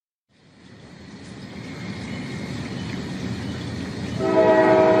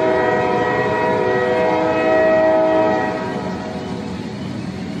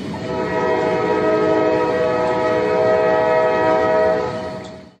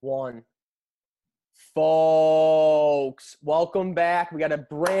one. Folks, welcome back. We got a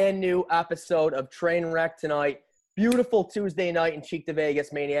brand new episode of Trainwreck tonight. Beautiful Tuesday night in Cheek to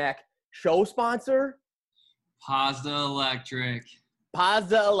Vegas, Maniac. Show sponsor? Pazda Electric.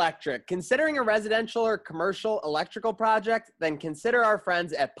 Pazda Electric. Considering a residential or commercial electrical project? Then consider our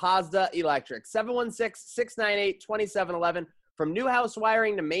friends at Pazda Electric. 716-698-2711. From new house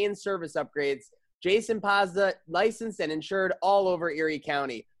wiring to main service upgrades, Jason Pazda, licensed and insured all over Erie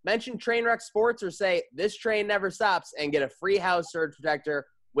County. Mention Trainwreck Sports or say, "This train never stops," and get a free house surge protector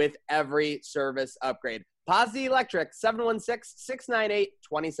with every service upgrade. Pazda Electric,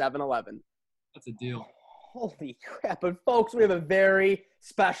 716-698-2711. That's a deal. Holy crap. But folks, we have a very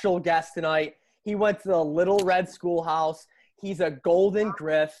special guest tonight. He went to the Little Red Schoolhouse. He's a Golden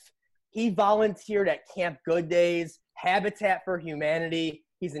Griff. He volunteered at Camp Good Days, Habitat for Humanity.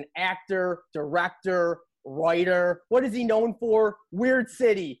 He's an actor, director, writer. What is he known for? Weird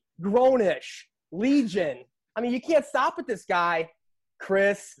City, Grownish, Legion. I mean, you can't stop with this guy.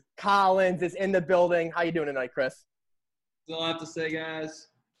 Chris Collins is in the building. How you doing tonight, Chris? That's all I have to say, guys.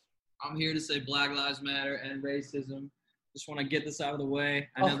 I'm here to say Black Lives Matter and racism. Just want to get this out of the way.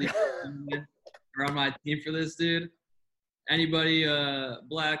 I know these are on my team for this, dude. Anybody,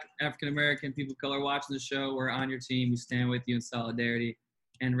 Black, African-American, people of color watching the show, we're on your team. We stand with you in solidarity.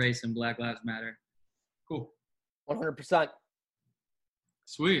 And race and Black Lives Matter. Cool. 100%.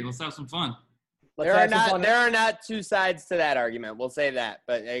 Sweet. Let's have some fun. There are not two sides to that argument. We'll say that.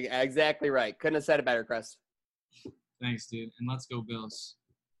 But exactly right. Couldn't have said it better, Chris. Thanks, dude. And let's go Bills.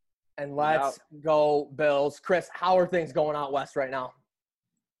 And let's go Bills. Chris, how are things going out west right now?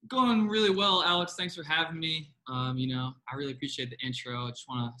 Going really well, Alex. Thanks for having me. I really appreciate the intro. I just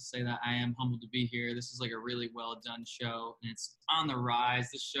want to say that I am humbled to be here. This is like a really well-done show, and it's on the rise.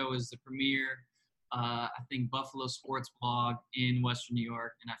 This show is the premier, I think, Buffalo sports blog in Western New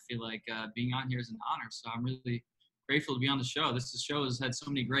York, and I feel like being on here is an honor. So I'm really grateful to be on the show. This show has had so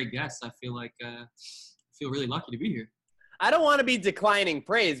many great guests. I feel like I feel really lucky to be here. I don't want to be declining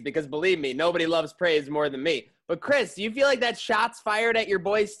praise because, believe me, nobody loves praise more than me. But, Chris, do you feel like that shots fired at your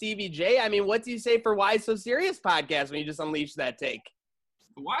boy Stevie J? I mean, what do you say for Why So Serious podcast when you just unleashed that take?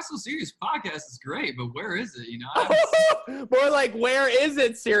 The Why So Serious podcast is great, but where is it, More like, where is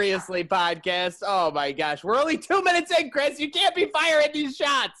it, seriously, podcast? Oh, my gosh. We're only 2 minutes in, Chris. You can't be firing these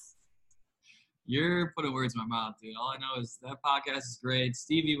shots. You're putting words in my mouth, dude. All I know is that podcast is great.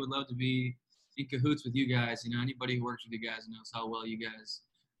 Stevie would love to be in cahoots with you guys. Anybody who works with you guys knows how well you guys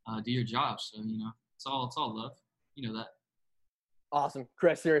do your job. So, it's all love. You know that. Awesome.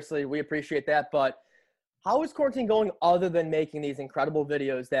 Chris, seriously, we appreciate that. But how is quarantine going other than making these incredible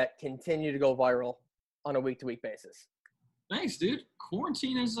videos that continue to go viral on a week-to-week basis? Thanks, dude.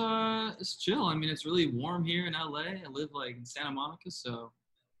 Quarantine is chill. I mean, it's really warm here in LA. I live in Santa Monica, so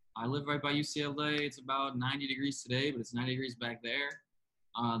I live right by UCLA. It's about 90 degrees today, but it's 90 degrees back there.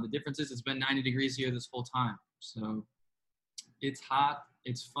 The difference is it's been 90 degrees here this whole time. So it's hot.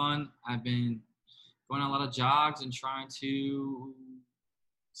 It's fun. I've been going on a lot of jogs and trying to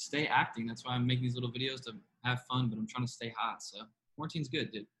stay acting. That's why I'm making these little videos to have fun, but I'm trying to stay hot. So quarantine's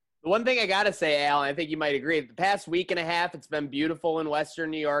good, dude. The one thing I got to say, Al, and I think you might agree, the past week and a half, it's been beautiful in Western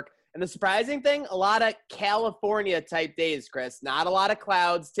New York. And the surprising thing, a lot of California-type days, Chris. Not a lot of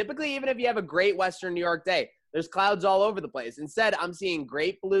clouds. Typically, even if you have a great Western New York day, there's clouds all over the place. Instead, I'm seeing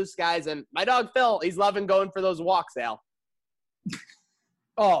great blue skies. And my dog, Phil, he's loving going for those walks, Al.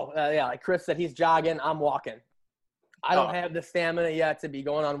 Yeah, like Chris said, he's jogging. I'm walking. I don't have the stamina yet to be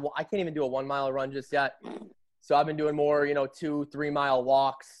going on. I can't even do a 1 mile run just yet. So I've been doing more, 2-3 mile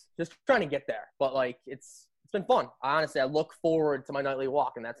walks, just trying to get there. But it's been fun. I look forward to my nightly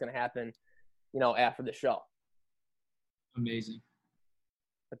walk, and that's going to happen, after the show. Amazing.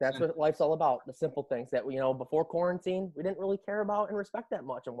 But that's what life's all about. The simple things that before quarantine, we didn't really care about and respect that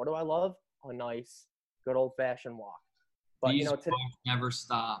much. And what do I love? A nice, good old fashioned walk. But These walks never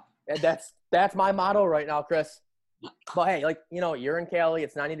stop. That's my motto right now, Chris. But hey, you're in Cali.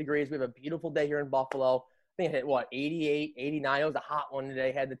 It's 90 degrees. We have a beautiful day here in Buffalo. I think it hit 88, 89. It was a hot one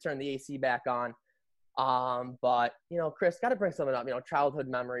today. Had to turn the AC back on. But Chris, got to bring something up. Childhood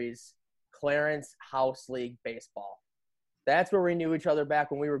memories. Clarence House League baseball. That's where we knew each other back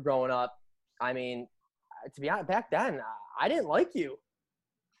when we were growing up. I mean, to be honest, back then, I didn't like you.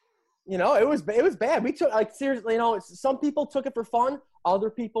 It was bad. We took seriously. Some people took it for fun. Other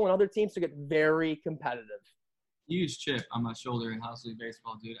people and other teams took it very competitive. Huge chip on my shoulder in house league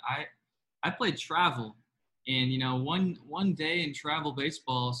baseball, dude. I played travel, and one day in travel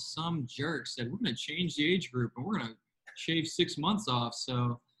baseball, some jerk said we're gonna change the age group and we're gonna shave 6 months off.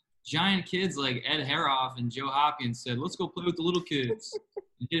 So giant kids like Ed Harroff and Joe Hopkins said, let's go play with the little kids.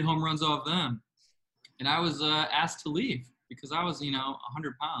 and hit home runs off them. And I was asked to leave because I was,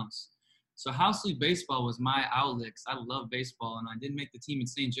 100 pounds. So house league baseball was my outlet 'cause I love baseball, and I didn't make the team at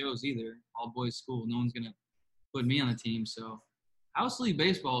St. Joe's either, all boys school. No one's gonna put me on the team. So house league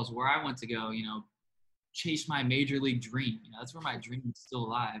baseball is where I went to go, chase my major league dream. That's where my dream is still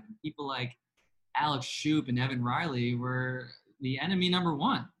alive. And people like Alex Shoup and Evan Riley were the enemy number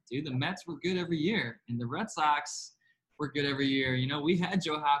one. Dude, the Mets were good every year, and the Red Sox were good every year. We had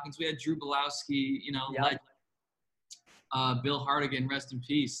Joe Hawkins, we had Drew Belowski, Yep. Bill Hardigan, rest in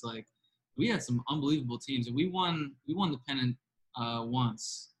peace. Like, we had some unbelievable teams, and we won the pennant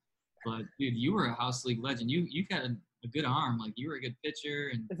once. But dude, you were a house league legend. You had a good arm. Like, you were a good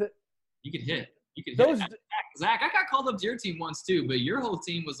pitcher, and you could hit. Zach, I got called up to your team once too, but your whole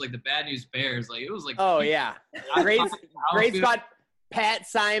team was like the Bad News Bears. Like, it was like, oh yeah, great spot. Pat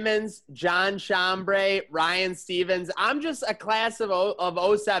Simons, John Chambray, Ryan Stevens. I'm just a class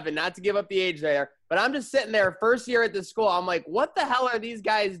of 07, not to give up the age there, but I'm just sitting there first year at the school. I'm like, what the hell are these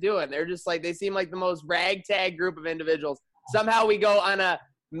guys doing? They're just like, they seem like the most ragtag group of individuals. Somehow we go on a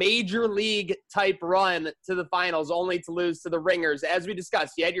major league type run to the finals only to lose to the Ringers. As we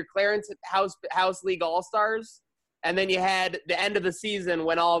discussed, you had your Clarence House League All-Stars, and then you had the end of the season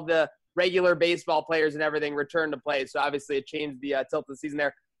when all the regular baseball players and everything returned to play. So obviously it changed the tilt of the season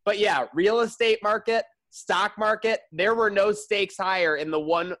there. But yeah, real estate market, stock market, there were no stakes higher in the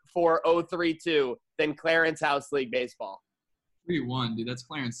 1-4-0-3-2 than Clarence House League Baseball. 3-1, dude. That's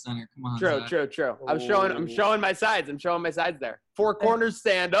Clarence Center. Come on. True, Zach. true. I'm showing my sides. I'm showing my sides there. Four corners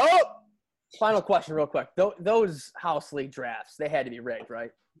stand up. Final question real quick. Those house league drafts, they had to be rigged, right?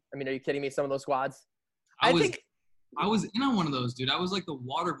 I mean, are you kidding me? Some of those squads? I was in on one of those, dude. I was like the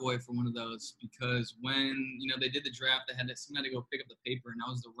water boy for one of those because when, they did the draft, someone had to go pick up the paper, and I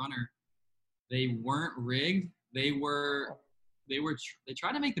was the runner. They weren't rigged. They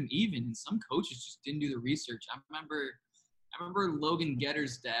tried to make them even, and some coaches just didn't do the research. I remember Logan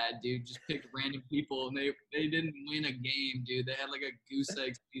Getter's dad, dude, just picked random people, and they didn't win a game, dude. They had like a goose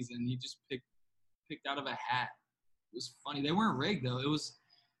egg season. He just picked out of a hat. It was funny. They weren't rigged, though. It was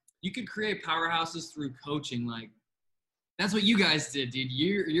 – you could create powerhouses through coaching. Like, that's what you guys did, dude.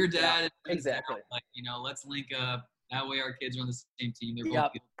 Your dad – yeah, exactly. Like, let's link up. That way our kids are on the same team. They're Yep.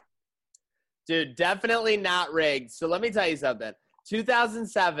 both good. Dude, definitely not rigged. So let me tell you something.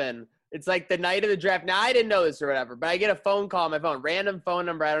 2007 – it's like the night of the draft. Now, I didn't know this or whatever, but I get a phone call on my phone, random phone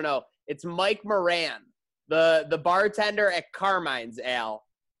number, I don't know. It's Mike Moran, the bartender at Carmine's, Al.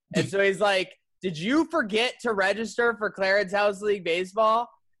 And so he's like, did you forget to register for Clarence House League Baseball?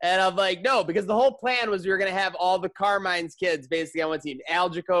 And I'm like, no, because the whole plan was we were going to have all the Carmine's kids basically on one team. Al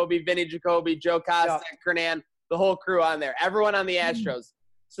Jacoby, Vinny Jacoby, Joe Costa, Kernan, the whole crew on there. Everyone on the Astros.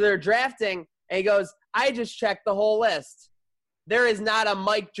 So they're drafting, and he goes, I just checked the whole list. There is not a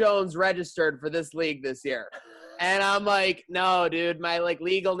Mike Jones registered for this league this year. And I'm like, no, dude, my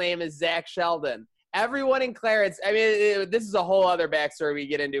legal name is Zach Sheldon. Everyone in Clarence, I mean, this is a whole other backstory we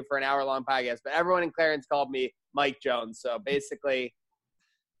get into for an hour-long podcast, but everyone in Clarence called me Mike Jones. So basically,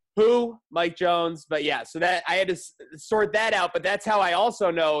 Mike Jones. But yeah, so that I had to sort that out. But that's how I also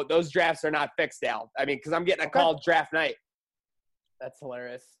know those drafts are not fixed, Al. I mean, because I'm getting a call draft night. That's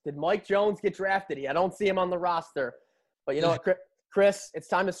hilarious. Did Mike Jones get drafted? I don't see him on the roster. But you know what, Chris, it's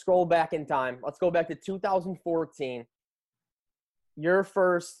time to scroll back in time. Let's go back to 2014. Your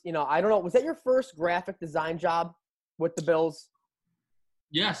first, I don't know, was that your first graphic design job with the Bills?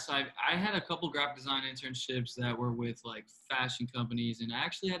 Yes, I had a couple graphic design internships that were with like fashion companies, and I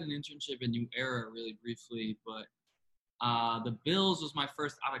actually had an internship in New Era really briefly, but the Bills was my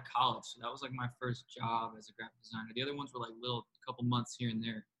first out of college. So that was like my first job as a graphic designer. The other ones were like little couple months here and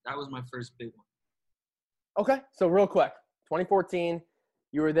there. That was my first big one. Okay, so real quick, 2014,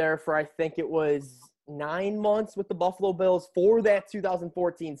 you were there for I think it was 9 months with the Buffalo Bills for that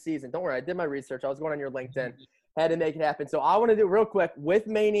 2014 season. Don't worry, I did my research. I was going on your LinkedIn. Had to make it happen. So I want to do real quick with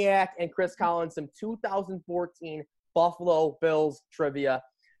Maniac and Chris Collins some 2014 Buffalo Bills trivia.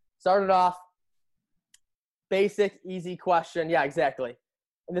 Started off, basic, easy question. Yeah, exactly.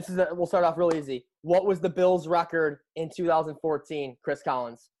 And we'll start off real easy. What was the Bills' record in 2014, Chris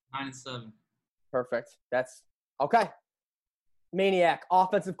Collins? 9-7. Perfect. That's okay. Maniac,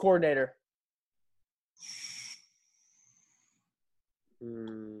 offensive coordinator.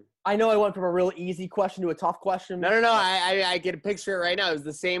 I know I went from a real easy question to a tough question. No. I get a picture right now. It was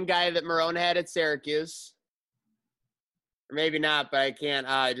the same guy that Marone had at Syracuse. Or maybe not, but I can't.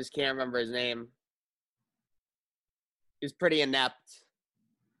 I just can't remember his name. He's pretty inept.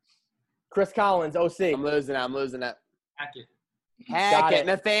 Chris Collins, OC. I'm losing it. Hackett.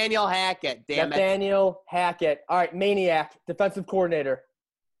 Nathaniel Hackett. Damn it. Nathaniel Hackett. All right, Maniac, defensive coordinator.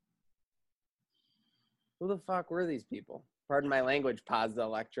 Who the fuck were these people? Pardon my language, Paz the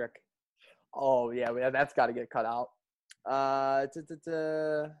Electric. Oh, yeah, that's got to get cut out. I'm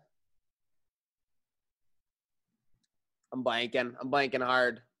blanking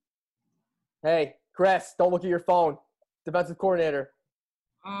hard. Hey, Chris, don't look at your phone. Defensive coordinator.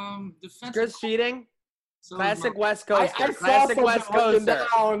 Defensive. Chris cheating? So Classic my West Coaster. I saw Classic something West looking Coaster.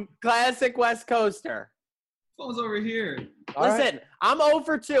 down. Classic West Coaster. phone's over here. All right. Listen, I'm 0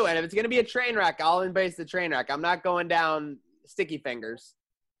 for 2, and if it's going to be a train wreck, I'll embrace the train wreck. I'm not going down sticky fingers.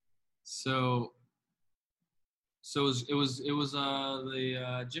 So it was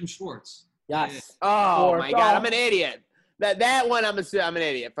the Jim Schwartz. Yes. Oh, Or- my God. oh. I'm an idiot. That one, I'm an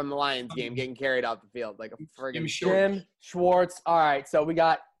idiot from the Lions game, getting carried off the field like a friggin' Jim Schwartz. All right, so we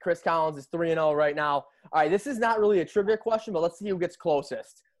got Chris Collins is 3-0 right now. All right, this is not really a trivia question, but let's see who gets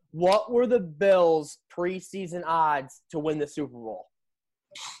closest. What were the Bills' preseason odds to win the Super Bowl?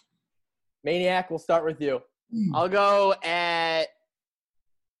 Maniac, we'll start with you. I'll go at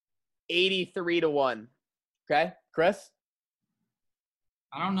 83-1. Okay, Chris?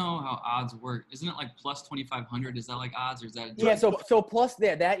 I don't know how odds work. Isn't it like plus 2,500? Is that like odds or is that? Yeah, so plus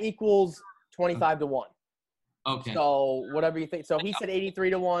that equals 25-1. Okay. So whatever you think. So he said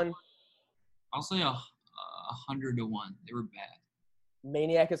 83-1. I'll say 100 to 1. They were bad.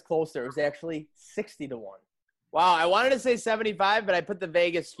 Maniac is closer. It was actually 60-1. Wow, I wanted to say 75, but I put the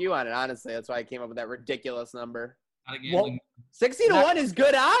Vegas skew on it, honestly. That's why I came up with that ridiculous number. Not a gambling. 60-1 is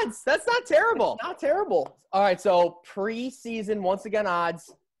good odds. That's not terrible. Not terrible. All right, so preseason, once again,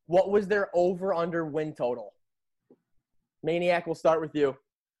 odds. What was their over-under win total? Maniac, we'll start with you.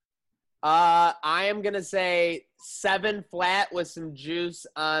 I am going to say 7 flat with some juice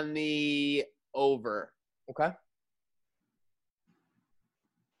on the over. Okay.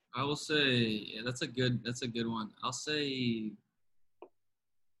 I will say, yeah, that's a good one. I'll say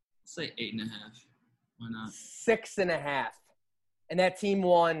 8.5. Why not? 6.5. And that team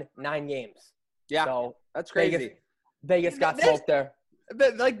won 9 games. Yeah, So that's crazy. Vegas got That's- smoked there.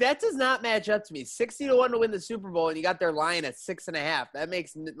 But, like, that does not match up to me. 60-1 to win the Super Bowl, and you got their line at 6.5. That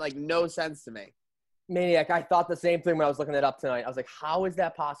makes, like, no sense to me. Maniac, I thought the same thing when I was looking it up tonight. I was like, how is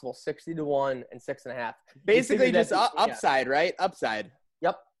that possible? 60-1 and 6.5. Basically figured just that- yeah. upside, right? Upside.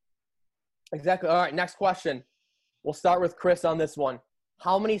 Yep. Exactly. All right, next question. We'll start with Chris on this one.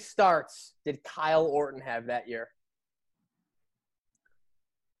 How many starts did Kyle Orton have that year?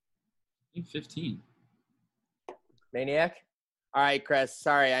 I think 15. Maniac? All right, Chris.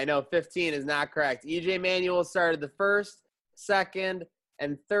 Sorry, I know 15 is not correct. EJ Manuel started the first, second,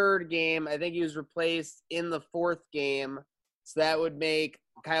 and third game. I think he was replaced in the fourth game. So that would make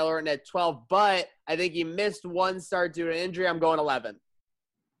Kyle Orton at 12. But I think he missed one start due to an injury. I'm going 11.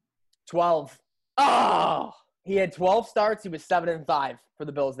 12. Oh, He had 12 starts. He was 7-5 for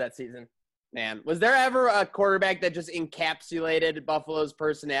the Bills that season. man. Was there ever a quarterback that just encapsulated Buffalo's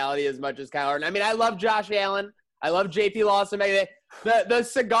personality as much as Kyle Orton? I mean, I love Josh Allen. I love J.P. Lawson back then. The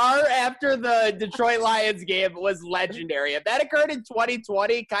cigar after the Detroit Lions game was legendary. If that occurred in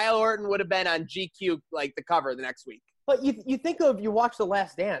 2020, Kyle Orton would have been on GQ, like the cover the next week. But you think of, you watch The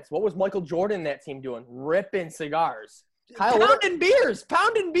Last Dance. What was Michael Jordan and that team doing? Ripping cigars. Kyle Orton.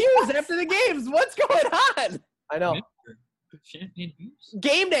 Pounding beers after the games. What's going on? I know. Champagne beers?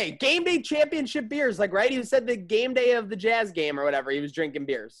 Game day championship beers. Like, right? He said the game day of the Jazz game or whatever. He was drinking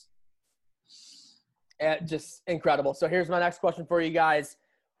beers. Just incredible. So here's my next question for you guys.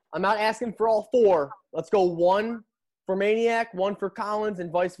 I'm not asking for all 4. Let's go 1 for Maniac, 1 for Collins,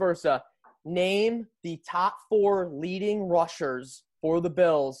 and vice versa. Name the top 4 leading rushers for the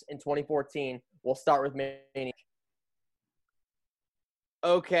Bills in 2014. We'll start with Maniac.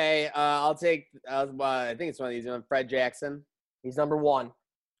 Okay, I'll take. I think it's one of these. Fred Jackson. He's number 1.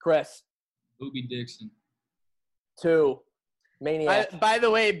 Chris. Booby Dixon. 2. Maniac. By the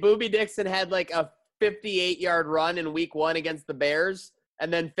way, Booby Dixon had like a 58-yard run in week 1 against the Bears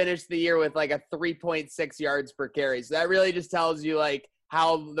and then finished the year with like a 3.6 yards per carry. So that really just tells you like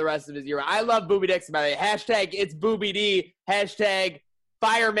how the rest of his year. I love Booby Dixon, by the way. Hashtag it's Booby D. Hashtag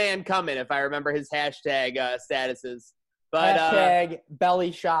fireman coming, if I remember his hashtag statuses. But Hashtag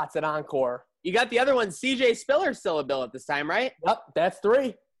belly shots at Encore. you got the other one. CJ Spiller still a Bill at this time, right? Yep, that's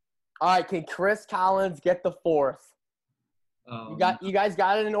 3. All right, can Chris Collins get the 4th? You guys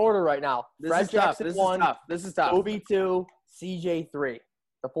got it in order right now. This Fred is tough. Jackson This 1, is tough. This is tough. Booby 2, CJ 3.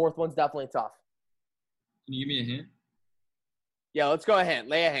 The 4th one's definitely tough. Can you give me a hint? Yeah, let's go ahead.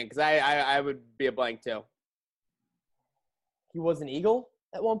 Lay a hint, because I would be a blank too. He was an Eagle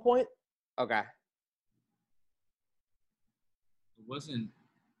at one point. Okay. It wasn't.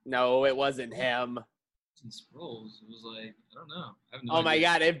 No, it wasn't him. And Sproles. It was like, I don't know. I have no Oh my idea.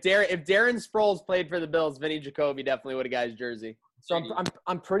 God! If Darren Sproles played for the Bills, Vinny Jacoby definitely would have got his jersey. So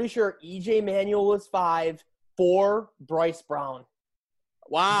I'm pretty sure EJ Manuel was 5, 4 Bryce Brown.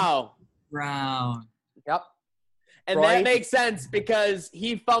 Wow. Brown. Yep. And Bryce. that makes sense because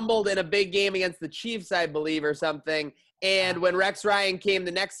he fumbled in a big game against the Chiefs, I believe, or something. And when Rex Ryan came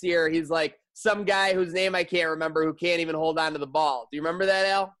the next year, he's like some guy whose name I can't remember who can't even hold on to the ball. Do you remember that,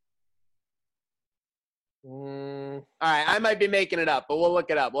 Al? All right, I might be making it up, but we'll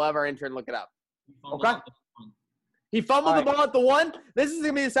look it up. We'll have our intern look it up. Okay. He fumbled All the ball at the 1. This is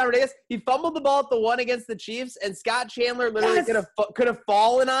going to be the sound ridiculous. He fumbled the ball at the 1 against the Chiefs, and Scott Chandler literally could have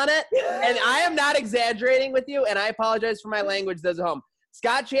fallen on it. And I am not exaggerating with you, and I apologize for my language those at home.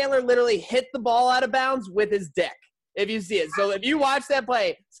 Scott Chandler literally hit the ball out of bounds with his dick, if you see it. So if you watch that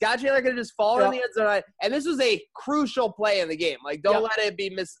play, Scott Chandler could have just fallen in the end zone. And this was a crucial play in the game. Like, don't let it be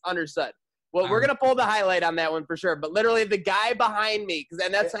misunderstood. Well, we're going to pull the highlight on that one for sure. But literally the guy behind me,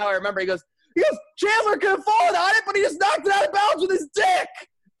 and that's how I remember, he goes, Chandler could have fallen on it, but he just knocked it out of bounds with his dick.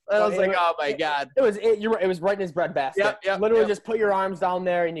 And I was like, oh, my God. It was right in his breadbasket. Literally just put your arms down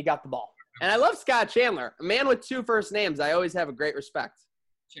there and you got the ball. And I love Scott Chandler. A man with 2 first names. I always have a great respect.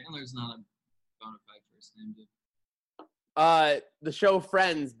 Chandler's not a bona fide first name, dude. The show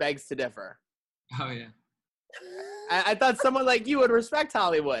Friends begs to differ. Oh, yeah. I thought someone like you would respect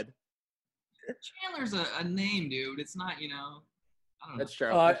Hollywood. Chandler's a name, dude. It's not, I don't know. That's true.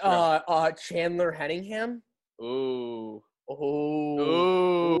 Chandler Henningham. Ooh.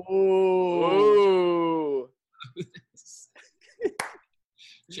 Ooh. Ooh.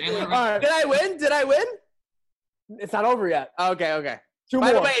 Chandler. All right. Did I win? It's not over yet. Okay. 2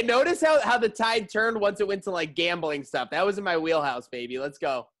 By more. the way, notice how the tide turned once it went to like gambling stuff. That was in my wheelhouse, baby. Let's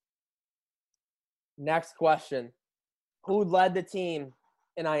go. Next question. Who led the team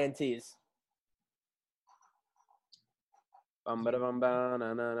in INTs? No.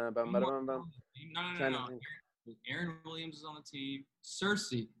 Aaron Williams is on the team.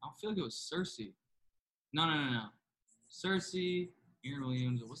 Cersei. I feel like it was Cersei. No. Cersei, Aaron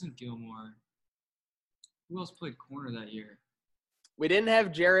Williams. It wasn't Gilmore. Who else played corner that year? We didn't have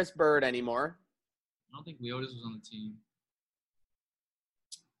Jarris Bird anymore. I don't think Leotis was on the team.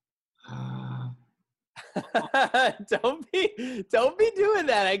 Don't be doing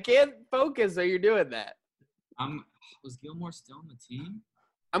that. I can't focus while you're doing that. Was Gilmore still on the team?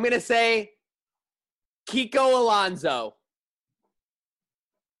 I'm gonna say Kiko Alonso.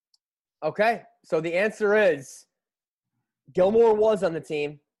 Okay, so the answer is Gilmore was on the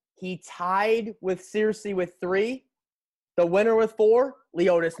team. He tied with Searcy with 3. The winner with 4,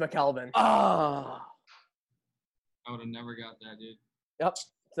 Leotis McKelvin. Oh. I would have never got that, dude. Yep.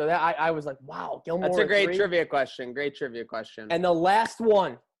 So that I was like, wow, Gilmore. That's a great 3. trivia question. And the last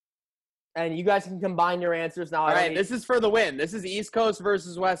one, and you guys can combine your answers now. All right, this is for the win. This is East Coast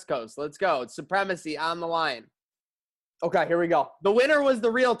versus West Coast. Let's go. It's supremacy on the line. Okay, here we go. The winner was the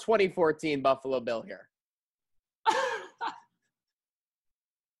real 2014 Buffalo Bill here.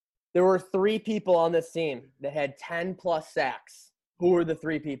 There were 3 people on this team that had 10-plus sacks. Who were the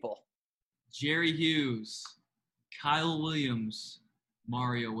 3 people? Jerry Hughes, Kyle Williams,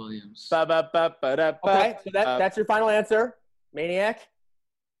 Mario Williams. Okay, so that's your final answer, Maniac?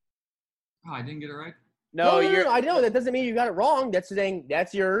 Oh, I didn't get it right? No, I know. That doesn't mean you got it wrong. That's saying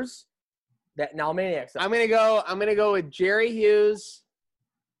that's yours. That now Maniac's up. I'm gonna go with Jerry Hughes,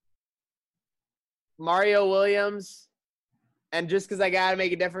 Mario Williams, and just because I gotta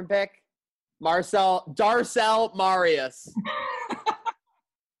make a different pick, Darcel Marius.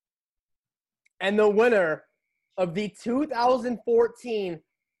 And the winner of the 2014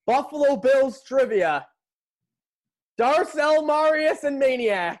 Buffalo Bills trivia, Darcel Marius and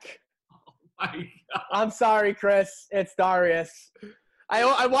Maniac. Oh my God. I'm sorry, Chris. It's Darius.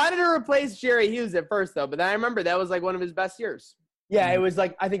 I wanted to replace Jerry Hughes at first, though, but then I remember that was like one of his best years. Yeah, it was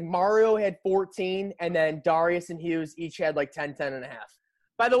like, I think Mario had 14, and then Darius and Hughes each had like 10 and a half.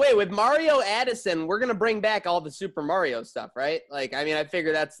 By the way, with Mario Addison, we're gonna bring back all the Super Mario stuff, right? Like, I mean, I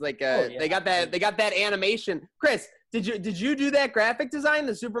figure that's like they got that animation. Chris, did you do that graphic design,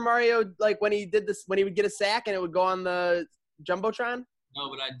 the Super Mario, like when he would get a sack and it would go on the Jumbotron? No,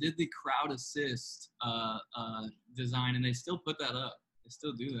 but I did the crowd assist design, and they still put that up. They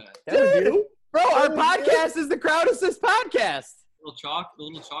still do that. That was you? Bro, our podcast is the Crowd Assist podcast. The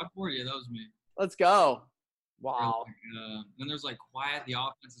little chalkboard? Yeah, that was me. Let's go. Wow. Then there's like quiet, the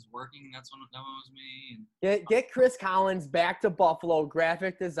offense is working. That one was me. And Get Chris Collins back to Buffalo,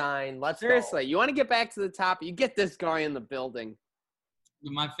 graphic design. Let's Seriously, go. you want to get back to the top? You get this guy in the building.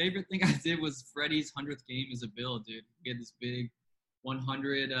 My favorite thing I did was Freddie's 100th game as a Bill, dude. He had this big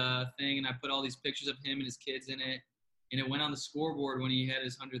 100 thing, and I put all these pictures of him and his kids in it, and it went on the scoreboard when he had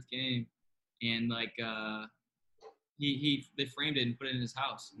his 100th game, and like they framed it and put it in his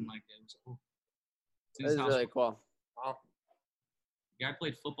house, and like it was cool. It's in This his is house. really cool. Wow. The guy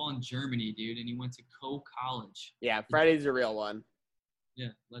played football in Germany, dude, and he went to college. Yeah, Freddie's a real one. Yeah,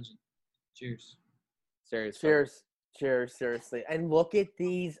 legend. Cheers. Seriously. Cheers. Cheers, seriously. And look at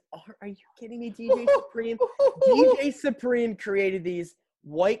these. Are you kidding me, DJ Supreme? DJ Supreme created these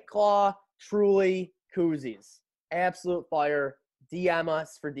White Claw Truly koozies. Absolute fire. DM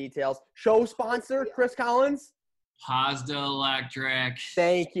us for details. Show sponsor, Chris Collins. Mazda Electric.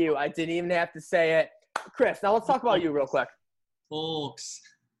 Thank you. I didn't even have to say it. Chris, now let's talk about you real quick. Folks.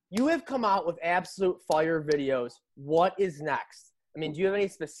 You have come out with absolute fire videos. What is next? I mean, do you have any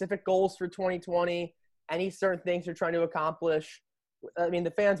specific goals for 2020? Any certain things you're trying to accomplish? I mean,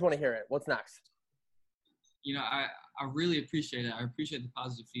 the fans want to hear it. What's next? You know, I really appreciate it. I appreciate the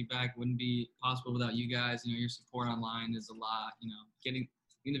positive feedback. Wouldn't be possible without you guys. You know, your support online is a lot. You know, getting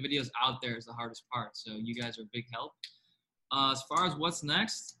the videos out there is the hardest part. So you guys are a big help. As far as what's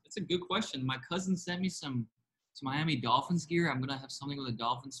next, it's a good question. My cousin sent me some Miami Dolphins gear. I'm gonna have something with a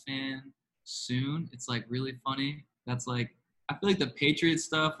Dolphins fan soon. It's like really funny. That's like, I feel like the Patriots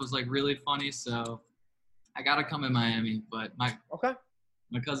stuff was like really funny. So I gotta come in Miami, but my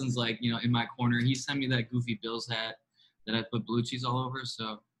cousin's like, you know, in my corner. He sent me that Goofy Bills hat that I put blue cheese all over.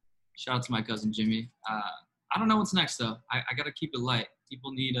 So shout out to my cousin Jimmy. I don't know what's next though. I gotta keep it light.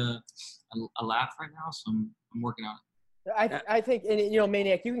 People need a laugh right now, so I'm working on it. I think, and you know,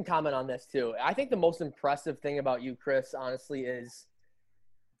 Maniac, you can comment on this too. I think the most impressive thing about you, Chris, honestly, is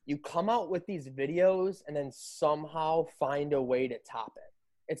you come out with these videos and then somehow find a way to top it.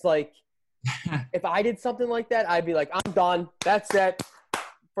 It's like, if I did something like that, I'd be like, I'm done. That's it.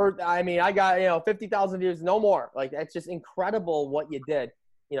 I got, 50,000 views, no more. Like, that's just incredible what you did.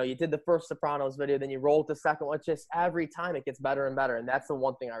 You know, you did the first Sopranos video, then you rolled the second one. It's just every time it gets better and better. And that's the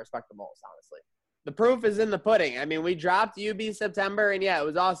one thing I respect the most, honestly. The proof is in the pudding. I mean, we dropped UB September, and yeah, it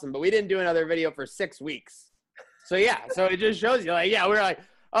was awesome. But we didn't do another video for 6 weeks. So, yeah. So it just shows you, like, yeah, we were like,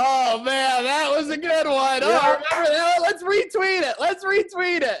 oh, man, that was a good one. Oh, Yeah. remember that? Let's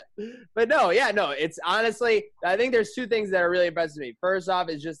retweet it. But, no, it's honestly, I think there's two things that are really impressive to me. First off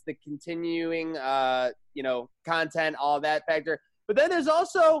is just the continuing, content, all that factor. But then there's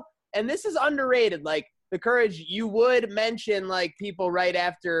also, and this is underrated, like, the courage, you would mention, like, people right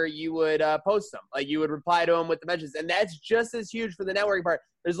after you would post them. Like, you would reply to them with the mentions. And that's just as huge for the networking part.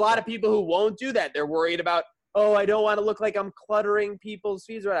 There's a lot of people who won't do that. They're worried about, oh, I don't want to look like I'm cluttering people's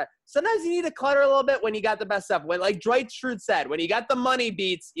feeds or whatever. Sometimes you need to clutter a little bit when you got the best stuff. When, like Dwight Schrute said, when you got the money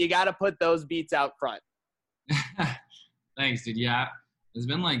beats, you got to put those beats out front. Thanks, dude. Yeah, it's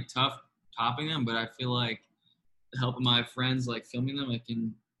been, like, tough topping them, but I feel like the help of my friends, like, filming them, it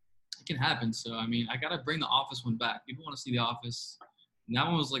can happen. So, I mean, I got to bring the Office one back. People want to see the Office. And that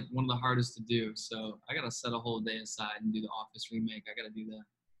one was, like, one of the hardest to do. So I got to set a whole day aside and do the Office remake. I got to do that.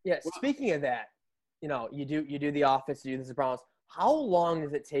 Yeah, speaking of that, you do the Office, you do the Sopranos. How long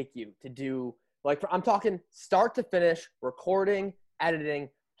does it take you to do, like, I'm talking start to finish, recording, editing?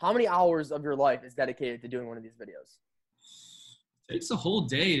 How many hours of your life is dedicated to doing one of these videos? It takes a whole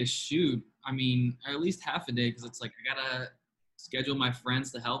day to shoot. I mean, at least half a day, because it's like I got to schedule my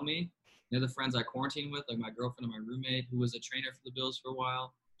friends to help me. They're the friends I quarantine with, like my girlfriend and my roommate, who was a trainer for the Bills for a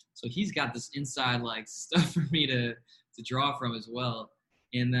while. So he's got this inside, like, stuff for me to draw from as well.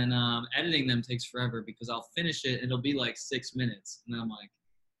 And then editing them takes forever, because I'll finish it and it'll be like 6 minutes. And then I'm like,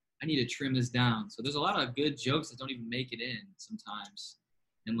 I need to trim this down. So there's a lot of good jokes that don't even make it in sometimes.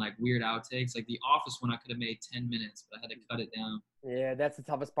 And, like, weird outtakes. Like the Office one, I could have made 10 minutes, but I had to cut it down. Yeah, that's the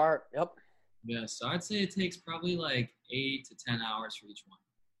toughest part. Yep. Yeah, so I'd say it takes probably like 8 to 10 hours for each one.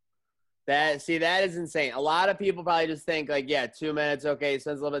 That is insane. A lot of people probably just think, like, yeah, 2 minutes, okay,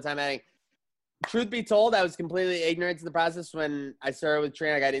 spends a little bit of time editing. Truth be told, I was completely ignorant to the process when I started with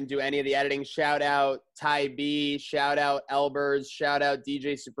Train. Like, I didn't do any of the editing. Shout out Ty B, shout out Elbers, shout out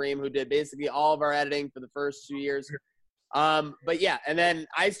DJ Supreme, who did basically all of our editing for the first 2 years. But yeah, and then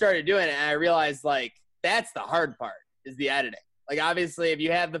I started doing it, and I realized, like, that's the hard part, is the editing. Like, obviously, if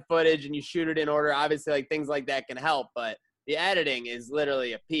you have the footage and you shoot it in order, obviously, like, things like that can help. But the editing is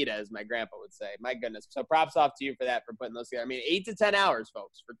literally a pita, as my grandpa would say. My goodness. So props off to you for that, for putting those together. I mean, 8 to 10 hours,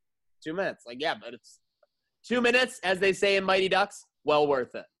 folks, for 2 minutes. Like, yeah, but it's 2 minutes, as they say in Mighty Ducks, well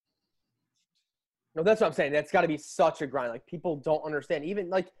worth it. No, that's what I'm saying. That's got to be such a grind. Like, people don't understand. Even,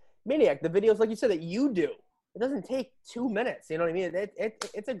 like, Maniac, the videos, like you said, that you do, it doesn't take 2 minutes. You know what I mean?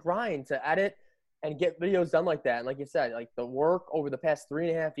 It's a grind to edit and get videos done like that. And like you said, like, the work over the past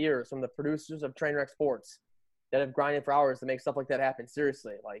 3.5 years from the producers of Trainwreck Sports, that have grinded for hours to make stuff like that happen.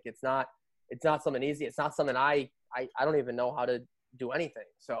 Seriously, like it's not something easy. It's not something I don't even know how to do anything.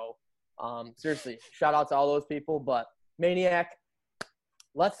 So seriously, shout out to all those people. But Maniac,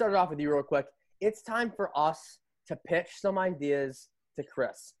 let's start it off with you real quick. It's time for us to pitch some ideas to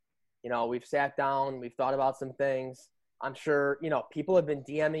Chris. You know, we've sat down, we've thought about some things. I'm sure, you know, people have been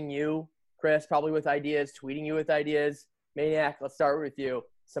DMing you, Chris, probably with ideas, tweeting you with ideas. Maniac, let's start with you.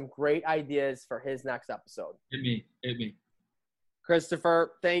 Some great ideas for his next episode. Hit me.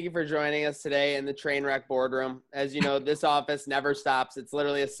 Christopher, thank you for joining us today in the Trainwreck Boardroom. As you know, this office never stops. It's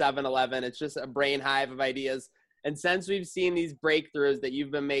literally a 7-Eleven. It's just a brain hive of ideas. And since we've seen these breakthroughs that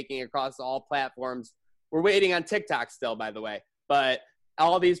you've been making across all platforms, we're waiting on TikTok still, by the way. But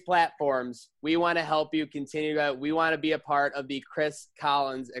all these platforms, we want to help you continue to, we want to be a part of the Chris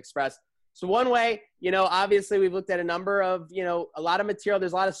Collins Express. So one way, you know, obviously we've looked at a number of, you know, a lot of material.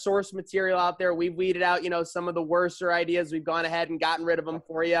 There's a lot of source material out there. We've weeded out, you know, some of the worser ideas. We've gone ahead and gotten rid of them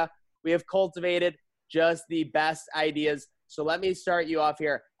for you. We have cultivated just the best ideas. So let me start you off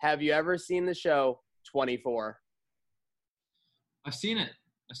here. Have you ever seen the show 24? I've seen it.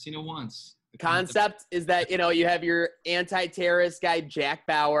 I've seen it once. The concept is that, you know, you have your anti-terrorist guy, Jack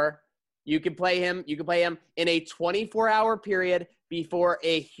Bauer. You can play him in a 24-hour period before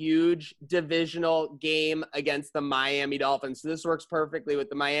a huge divisional game against the Miami Dolphins. So this works perfectly with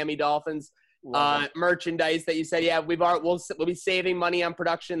the Miami Dolphins merchandise that you said, yeah, we'll be saving money on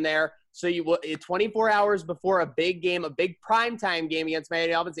production there. So you will 24 hours before a big game, a big primetime game against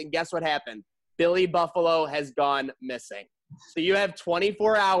Miami Dolphins. And guess what happened? Billy Buffalo has gone missing. So you have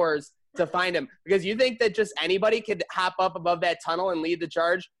 24 hours to find him, because you think that just anybody could hop up above that tunnel and lead the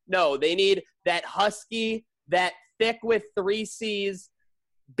charge. No, they need that husky, that thick with 3 C's,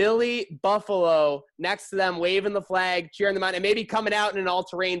 Billy Buffalo next to them, waving the flag, cheering them on, and maybe coming out in an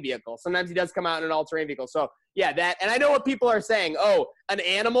all-terrain vehicle. Sometimes he does come out in an all-terrain vehicle. So, yeah, that. And I know what people are saying. Oh, an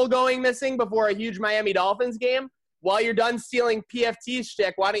animal going missing before a huge Miami Dolphins game? While you're done stealing PFT's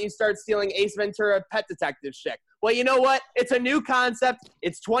shtick, why don't you start stealing Ace Ventura Pet Detective shtick? Well, you know what? It's a new concept.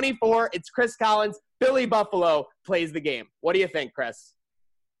 It's 24. It's Chris Collins. Billy Buffalo plays the game. What do you think, Chris?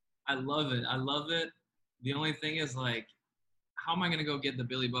 I love it. The only thing is, like, how am I going to go get the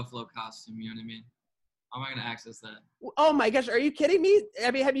Billy Buffalo costume? You know what I mean? How am I going to access that? Oh, my gosh. Are you kidding me?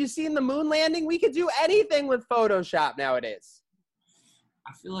 I mean, have you seen the moon landing? We could do anything with Photoshop nowadays.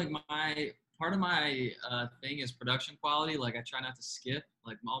 I feel like part of my thing is production quality. Like, I try not to skip.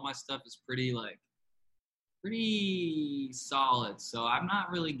 Like, all my stuff is pretty solid. So I'm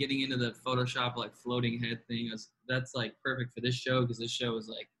not really getting into the Photoshop, like, floating head thing. That's, like, perfect for this show, because this show is,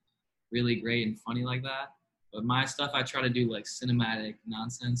 like, really great and funny like that. But my stuff, I try to do, like, cinematic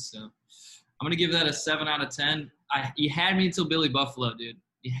nonsense. So I'm going to give that a 7 out of 10. You had me until Billy Buffalo, dude.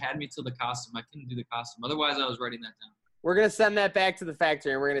 You had me till the costume. I couldn't do the costume. Otherwise, I was writing that down. We're going to send that back to the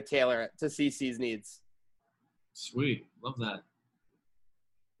factory, and we're going to tailor it to CC's needs. Sweet. Love that.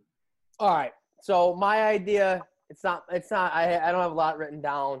 All right. So my idea, it's not, I don't have a lot written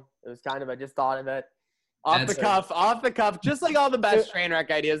down. It was kind of, I just thought of it. Off the cuff, just like all the best Trainwreck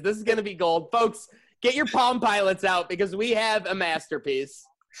ideas. This is going to be gold. Folks, get your Palm Pilots out, because we have a masterpiece.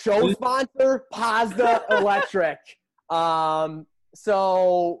 Show sponsor, Pazda Electric.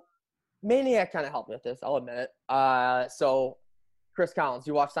 So Maniac kind of helped me with this, I'll admit it. So Chris Collins,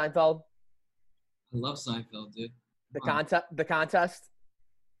 you watch Seinfeld? I love Seinfeld, dude. The contest?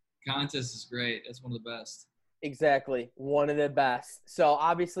 Contest is great. That's one of the best. Exactly. One of the best. So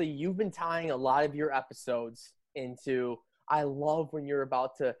obviously you've been tying a lot of your episodes into, I love when you're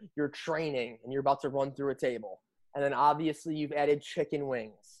training and you're about to run through a table. And then obviously you've added chicken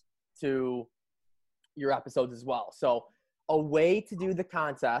wings to your episodes as well. So a way to do the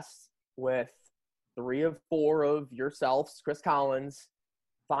contest with 3 of 4 of yourselves, Chris Collins,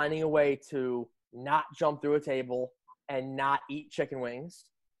 finding a way to not jump through a table and not eat chicken wings.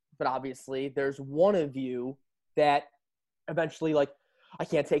 But obviously there's one of you that eventually, like, I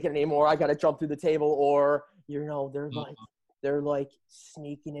can't take it anymore. I got to jump through the table, or, you know, they're like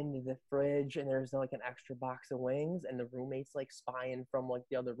sneaking into the fridge and there's like an extra box of wings and the roommate's like spying from like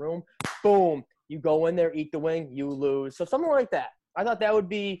the other room. Boom. You go in there, eat the wing, you lose. So something like that. I thought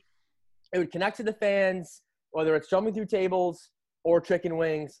it would connect to the fans, whether it's jumping through tables or chicken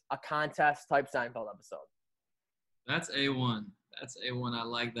wings, a contest type Seinfeld episode. That's A1. I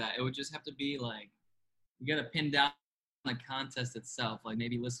like that. It would just have to be like, you got to pin down the contest itself, like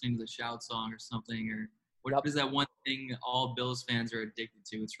maybe listening to the Shout song or something, or what is that one thing all Bills fans are addicted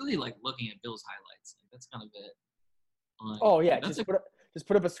to? It's really like looking at Bills highlights. Like, that's kind of it. Like, oh, yeah. Just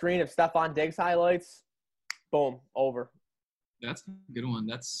put up a screen of Stephon Diggs highlights. Boom. Over. That's a good one.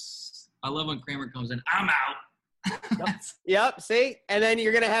 I love when Kramer comes in. I'm out. Yep. See, and then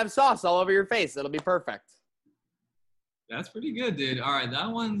you're gonna have sauce all over your face. It'll be perfect. That's pretty good, dude. All right, that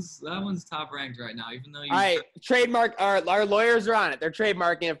one's top ranked right now. Even though you. All right, trademark. Our lawyers are on it. They're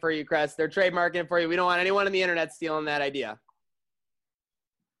trademarking it for you, Chris. They're trademarking it for you. We don't want anyone on the internet stealing that idea.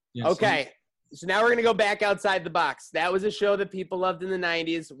 Yeah, Okay. So now we're going to go back outside the box. That was a show that people loved in the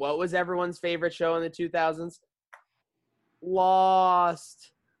 90s. What was everyone's favorite show in the 2000s?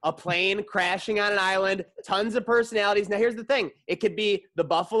 Lost. A plane crashing on an island. Tons of personalities. Now, here's the thing. It could be the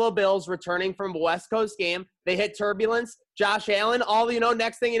Buffalo Bills returning from a West Coast game. They hit turbulence. Josh Allen,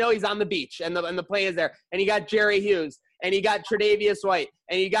 next thing you know, he's on the beach, and the plane is there. And you got Jerry Hughes, and you got Tre'Davious White,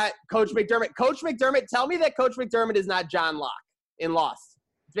 and you got Coach McDermott. Coach McDermott, tell me that Coach McDermott is not John Locke in Lost.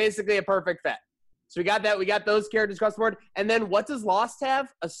 It's basically a perfect fit. So we got that. We got those characters across the board. And then what does Lost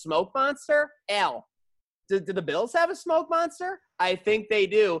have? A smoke monster? Al, do the Bills have a smoke monster? I think they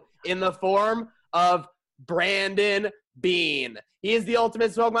do, in the form of Brandon Beane. He is the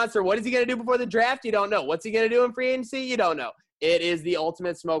ultimate smoke monster. What is he going to do before the draft? You don't know. What's he going to do in free agency? You don't know. It is the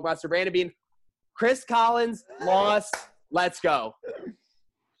ultimate smoke monster. Brandon Beane. Chris Collins, Lost. Let's go.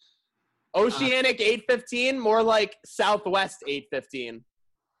 Oceanic 815, more like Southwest 815.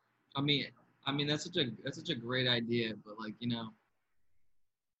 I mean that's such a great idea, but I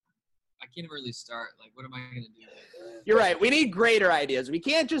can't really start. Like, what am I gonna do? You're right. We need greater ideas. We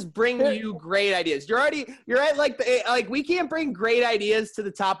can't just bring you great ideas. You're at like we can't bring great ideas to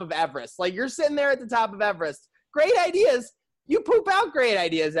the top of Everest. Like, you're sitting there at the top of Everest. Great ideas. You poop out great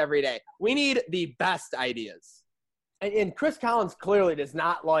ideas every day. We need the best ideas. And Chris Collins clearly does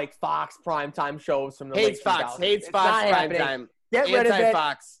not like Fox primetime shows from the hates late Fox. 2000s. Hates Fox primetime. Get rid of it.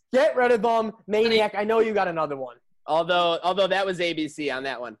 Fox. Get rid of them. Maniac, I know you got another one. Although that was ABC on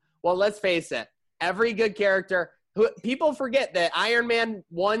that one. Well, let's face it. Every good character people forget that Iron Man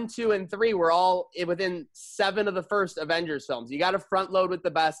 1, 2, and 3 were all within 7 of the first Avengers films. You got to front load with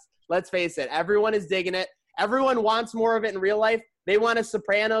the best. Let's face it. Everyone is digging it. Everyone wants more of it in real life. They want a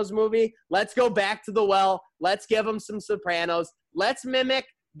Sopranos movie. Let's go back to the well. Let's give them some Sopranos. Let's mimic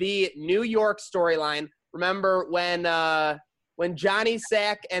the New York storyline. Remember when Johnny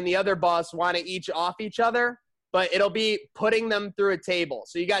Sack and the other boss want to each off each other, but it'll be putting them through a table.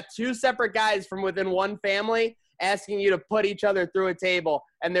 So you got 2 separate guys from within one family asking you to put each other through a table,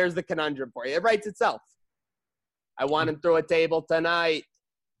 and there's the conundrum for you. It writes itself. I want him through a table tonight.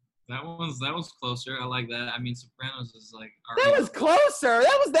 That one's closer. I like that. I mean, Sopranos is like. That was closer.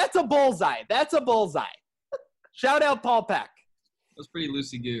 That's a bullseye. That's a bullseye. Shout out Paul Peck. It was pretty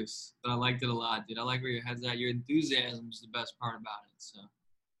loosey goose, but I liked it a lot, dude. I like where your head's at. Your enthusiasm is the best part about it, so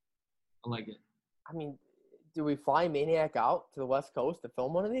I like it. I mean, do we fly Maniac out to the West Coast to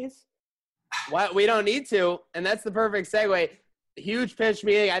film one of these? What? We don't need to, and that's the perfect segue. Huge pitch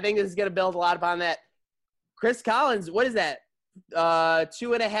meeting. I think this is going to build a lot upon that. Chris Collins, what is that?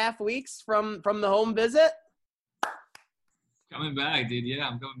 2.5 weeks from the home visit? Coming back, dude. Yeah,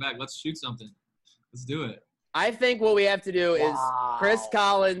 I'm coming back. Let's shoot something. Let's do it. I think what we have to do is Chris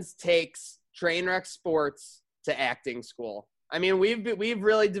Collins takes Trainwreck Sports to acting school. I mean, we've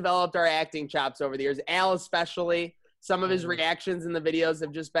really developed our acting chops over the years. Al especially. Some of his reactions in the videos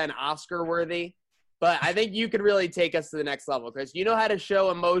have just been Oscar worthy. But I think you could really take us to the next level, Chris. You know how to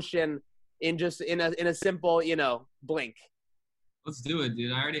show emotion in a simple, blink. Let's do it,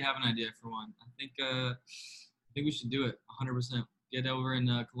 dude. I already have an idea for one. I think we should do it 100%. Get over in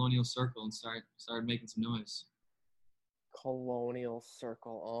Colonial Circle and start making some noise. Colonial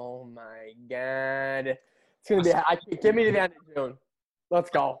Circle. Oh my God. It's gonna be. Give me to the end of June. Let's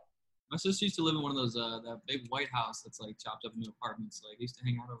go. My sister used to live in one of those that big white house that's like chopped up into apartments. Like, I used to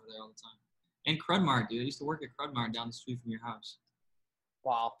hang out over there all the time. And Crudmart, dude. I used to work at Crudmart down the street from your house.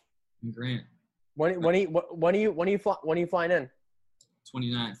 Wow. In Grant. When are you flying in?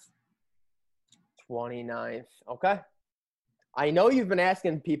 29th. 29th. Okay. I know you've been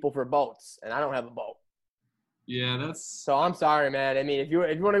asking people for boats, and I don't have a boat. Yeah, that's. So I'm sorry, man. I mean, if you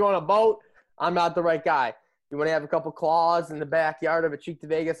want to go on a boat, I'm not the right guy. You want to have a couple claws in the backyard of a Cheek to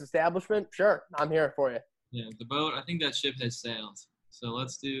Vegas establishment? Sure, I'm here for you. Yeah, the boat. I think that ship has sailed. So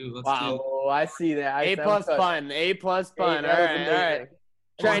let's do. Wow, I see that. A plus fun. All right.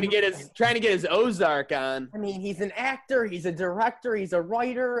 Trying to get his Ozark on. I mean, he's an actor. He's a director. He's a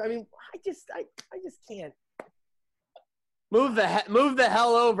writer. I mean, I just can't. Move the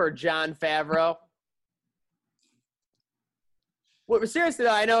hell over, Jon Favreau. Well, seriously,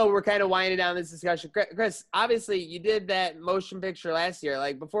 though, I know we're kind of winding down this discussion. Chris, obviously, you did that motion picture last year.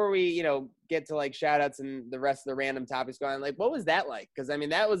 Like, before we, get to, like, shout-outs and the rest of the random topics going on, like, what was that like? Because, I mean,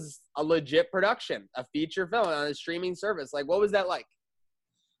 that was a legit production, a feature film on a streaming service. Like, what was that like?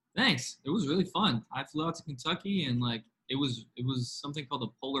 Thanks. It was really fun. I flew out to Kentucky and like it was something called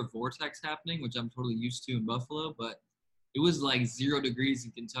the polar vortex happening, which I'm totally used to in Buffalo, but it was like 0 degrees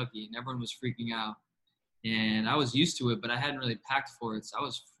in Kentucky and everyone was freaking out. And I was used to it, but I hadn't really packed for it. So I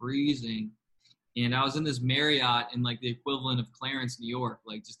was freezing. And I was in this Marriott in like the equivalent of Clarence, New York,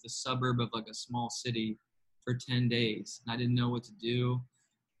 like just a suburb of like a small city for 10 days. And I didn't know what to do.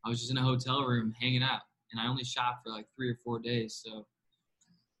 I was just in a hotel room hanging out. And I only shot for like 3 or 4 days. So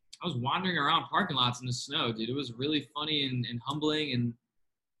I was wandering around parking lots in the snow, dude. It was really funny and humbling. And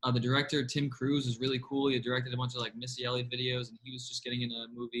the director, Tim Cruise, is really cool. He directed a bunch of like Missy Elliott videos, and he was just getting into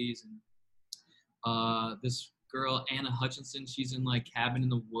movies. And this girl, Anna Hutchinson, she's in like Cabin in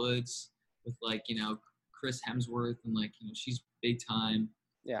the Woods with like, Chris Hemsworth, and like, she's big time.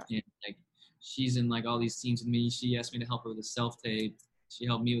 Yeah. And like, she's in like all these scenes with me. She asked me to help her with a self-tape. She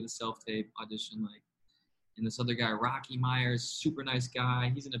helped me with a self-tape audition, like. And this other guy, Rocky Myers, super nice guy.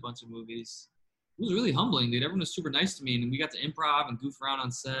 He's in a bunch of movies. It was really humbling, dude. Everyone was super nice to me, and we got to improv and goof around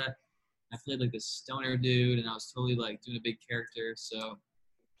on set. I played like this stoner dude, and I was totally like doing a big character. So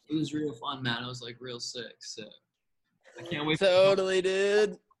it was real fun, man. I was like real sick. So I can't wait. Totally,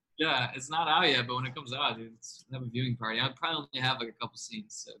 dude. Yeah, it's not out yet, but when it comes out, dude, have a viewing party. I'll probably only have like a couple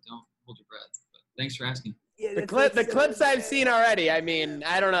scenes, so don't hold your breath. But thanks for asking. Yeah, The clips I've seen already. I mean,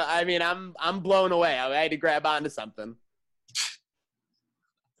 I don't know. I mean, I'm blown away. I had to grab onto something.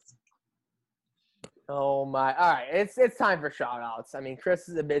 Oh my! All right, it's time for shout outs. I mean, Chris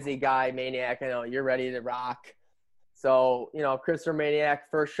is a busy guy, Maniac. I know you're ready to rock. So Chris or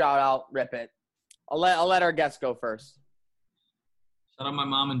Maniac, first shout out, rip it. I'll let our guests go first. Shout out my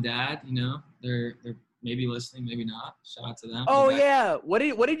mom and dad. They're maybe listening, maybe not. Shout out to them. Oh yeah, what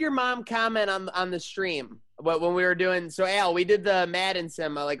did your mom comment on the stream? When we were doing, so Al, we did the Madden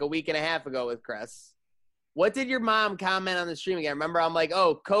sim like a week and a half ago with Chris. What did your mom comment on the stream again? Remember, I'm like,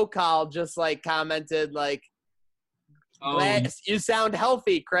 oh, Kokal just like commented like, you sound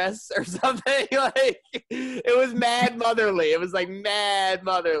healthy, Chris, or something. Like, it was mad motherly. It was like mad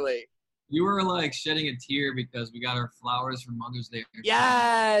motherly. You were like shedding a tear because we got her flowers for Mother's Day.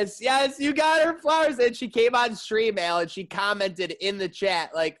 Yes, you got her flowers. And she came on stream, Al, and she commented in the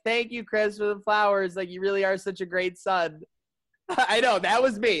chat, like, thank you, Chris, for the flowers. Like, you really are such a great son. I know, that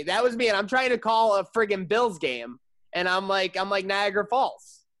was me. And I'm trying to call a friggin' Bills game, and I'm like Niagara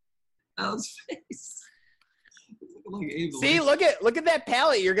Falls. Al's face. See, look at that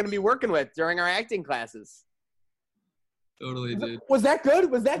palette you're going to be working with during our acting classes. Totally, dude. Was that good?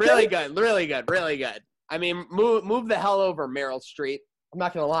 Was that really good? Really good. Really good. I mean, move the hell over, Meryl Streep. I'm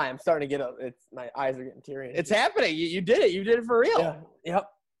not gonna lie. I'm starting to get my eyes are getting teary. It's happening. You did it. You did it for real. Yeah. Yep.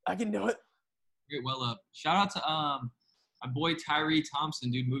 I can do it. Great. Well up. Shout out to my boy Tyree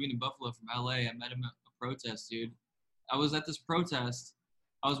Thompson, dude, moving to Buffalo from LA. I met him at a protest, dude. I was at this protest.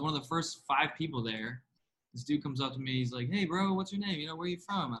 I was one of the first 5 people there. This dude comes up to me. He's like, "Hey, bro, what's your name? Where you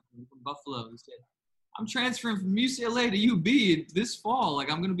from?" I'm from Buffalo. He said, "I'm transferring from UCLA to UB this fall.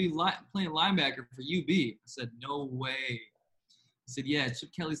 Like, I'm going to be playing linebacker for UB." I said, "No way." He said, "Yeah,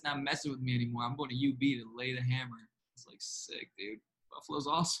 Chip Kelly's not messing with me anymore. I'm going to UB to lay the hammer." It's like, sick, dude. Buffalo's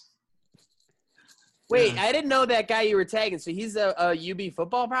awesome. Wait, Yeah. I didn't know that guy you were tagging. So he's a UB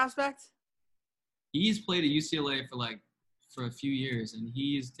football prospect? He's played at UCLA for a few years, and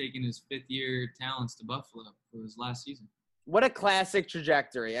he's taken his 5th-year talents to Buffalo for his last season. What a classic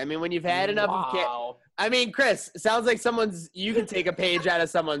trajectory. I mean, when you've had enough of I mean, Chris, it sounds like you can take a page out of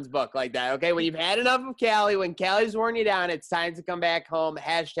someone's book like that, okay? When you've had enough of Cali, when Cali's worn you down, it's time to come back home.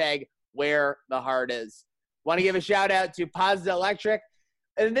 # where the heart is. Want to give a shout out to Positive Electric.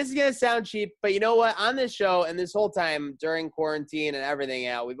 And this is going to sound cheap, but you know what? On this show and this whole time during quarantine and everything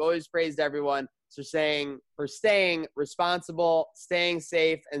out, we've always praised everyone for staying responsible, staying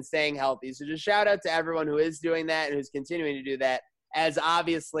safe, and staying healthy. So just shout out to everyone who is doing that and who's continuing to do that, as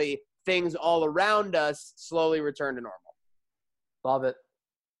obviously things all around us slowly return to normal. Love it.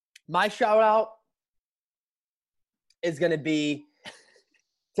 My shout out is going to be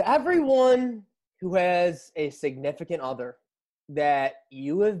to everyone who has a significant other that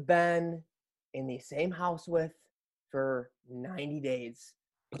you have been in the same house with for 90 days.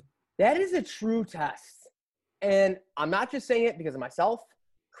 That is a true test. And I'm not just saying it because of myself.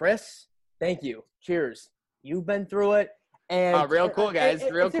 Chris, thank you. Cheers. You've been through it. And real cool, guys.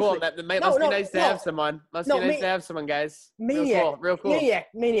 Real cool. That must be nice to have someone. Must be nice to have someone, guys. Maniac. Real cool.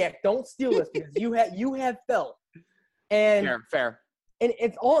 Maniac. Don't steal this because you have Phil. And fair. And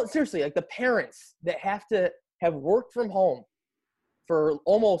it's all seriously like the parents that have worked from home for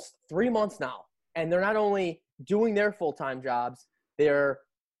almost 3 months now. And they're not only doing their full-time jobs, they're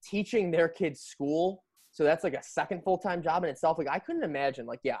teaching their kids school. So that's like a second full-time job in itself. Like I couldn't imagine,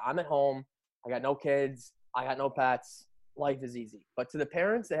 like, yeah, I'm at home. I got no kids. I got no pets. Life is easy. But to the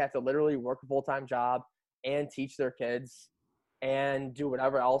parents, they have to literally work a full-time job and teach their kids and do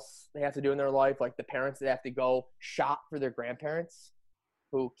whatever else they have to do in their life. Like the parents that have to go shop for their grandparents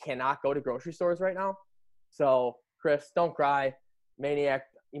who cannot go to grocery stores right now. So, Chris, don't cry. Maniac,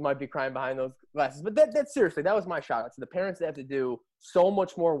 you might be crying behind those glasses. But that's seriously, that was my shout out to the parents that have to do so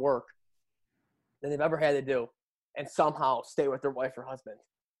much more work than they've ever had to do and somehow stay with their wife or husband.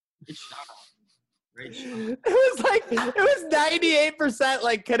 Great shout out. Great shout It was like, it was 98%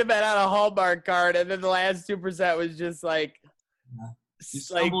 like could have been on a Hallmark card. And then the last 2% was just like, You like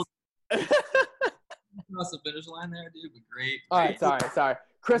stumbled across the finish line there, dude, but great. All right, sorry.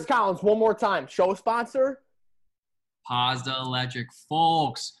 Chris Collins, one more time. Show sponsor. Pazda Electric.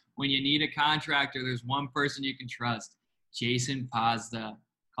 Folks, when you need a contractor, there's one person you can trust. Jason Pazda.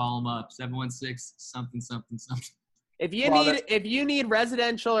 Call him up. 716 something. if you Love need it. if you need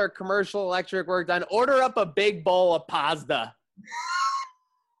residential or commercial electric work done, order up a big bowl of Pazda.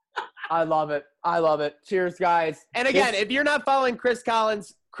 I love it. Cheers, guys. And again, if you're not following Chris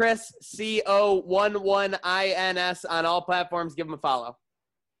Collins, Chris C-O-11-I-N-S on all platforms, give him a follow.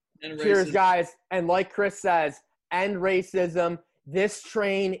 And Cheers, racism. guys. And like Chris says, end racism. This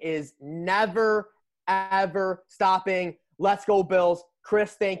train is never, ever stopping. Let's go, Bills.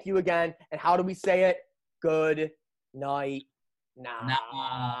 Chris, thank you again. And how do we say it? Good night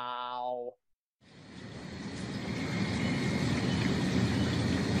now.